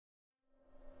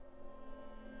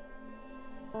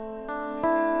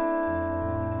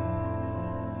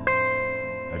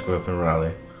grew up in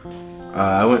Raleigh.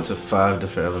 I went to 5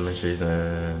 different elementaries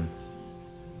and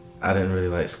I didn't really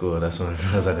like school. That's when I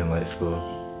realized I didn't like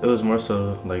school. It was more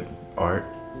so like art.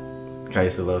 I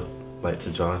used to love to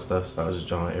draw and stuff, so I was just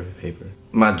drawing every paper.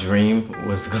 My dream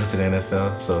was to go to the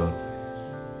NFL, so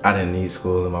I didn't need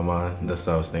school in my mind. That's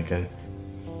what I was thinking.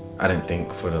 I didn't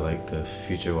think for the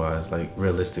future wise,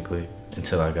 realistically,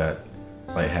 until I got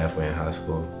halfway in high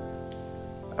school.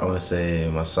 I want to say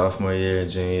my sophomore year,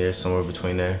 junior year, somewhere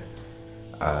between there,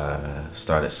 I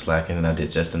started slacking and I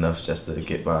did just enough just to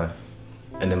get by.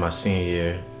 And then my senior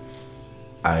year,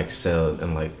 I excelled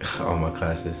in all my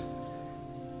classes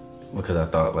because I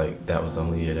thought that was the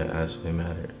only year that actually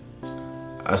mattered.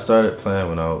 I started playing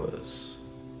when I was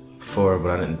 4,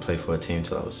 but I didn't play for a team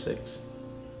until I was 6.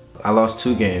 I lost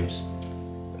 2 games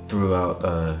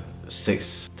throughout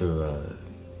 6 through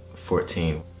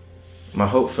 14. My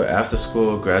hope for after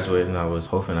school, graduating, I was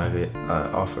hoping I get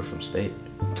an offer from state.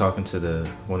 Talking to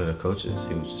one of the coaches,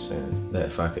 he was just saying that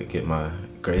if I could get my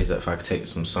grades up, if I could take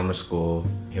some summer school,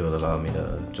 he would allow me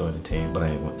to join the team, but I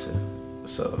didn't want to.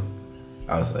 So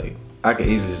I was like, I could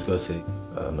easily just go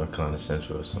to North Carolina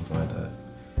Central or something like that.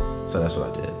 So that's what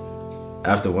I did.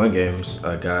 After 1 game,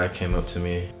 a guy came up to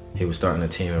me. He was starting a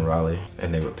team in Raleigh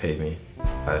and they would pay me.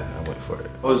 I went for it.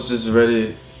 I was just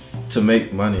ready to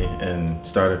make money and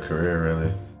start a career,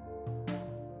 really.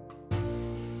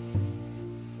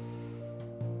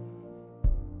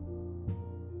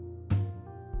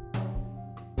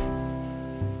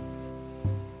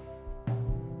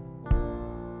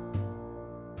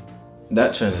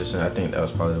 That transition, I think that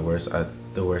was probably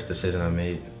the worst decision I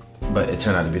made. But it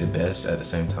turned out to be the best at the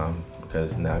same time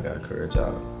because now I got a career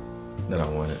job that I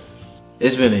wanted.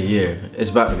 It's been a year. It's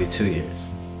about to be 2 years.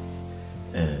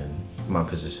 And my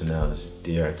position now is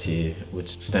DRT,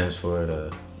 which stands for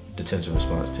the Detention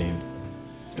Response Team.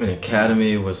 The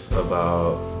academy was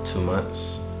about 2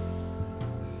 months.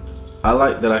 I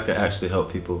like that I could actually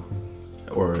help people,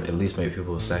 or at least make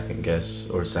people second guess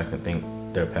or second think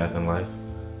their path in life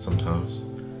sometimes.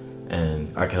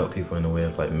 And I can help people in the way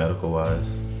of medical wise.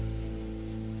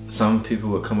 Some people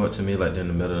would come up to me during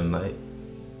the middle of the night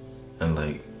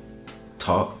and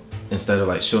talk instead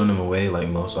of showing them a way like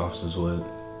most officers would.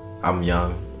 I'm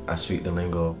young, I speak the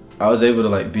lingo. I was able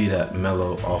to be that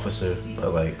mellow officer,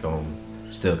 but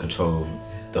still control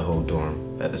the whole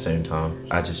dorm at the same time.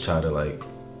 I just try to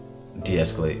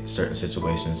de-escalate certain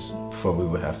situations before we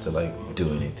would have to do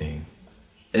anything.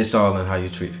 It's all in how you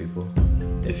treat people.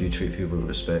 If you treat people with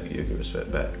respect, you get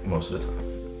respect back most of the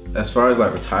time. As far as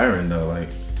retiring though,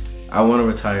 I want to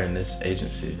retire in this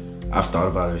agency. I've thought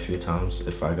about it a few times.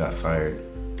 If I got fired,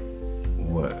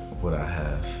 what would I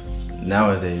have?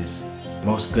 Nowadays,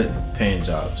 most good paying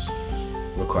jobs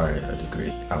require a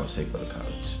degree. I would say go to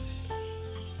college,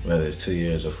 whether it's 2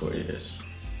 years or 4 years.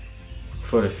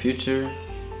 For the future,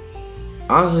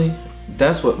 honestly,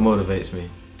 that's what motivates me.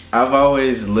 I've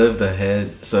always lived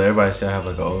ahead, so everybody say I have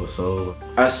an old soul.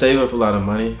 I save up a lot of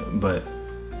money, but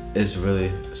it's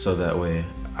really so that way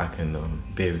I can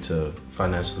be able to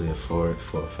financially afford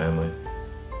for a family.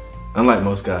 Unlike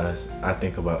most guys, I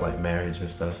think about marriage and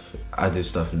stuff. I do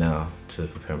stuff now to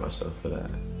prepare myself for that.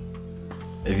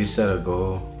 If you set a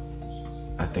goal,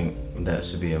 I think that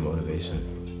should be a motivation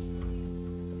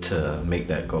to make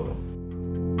that goal.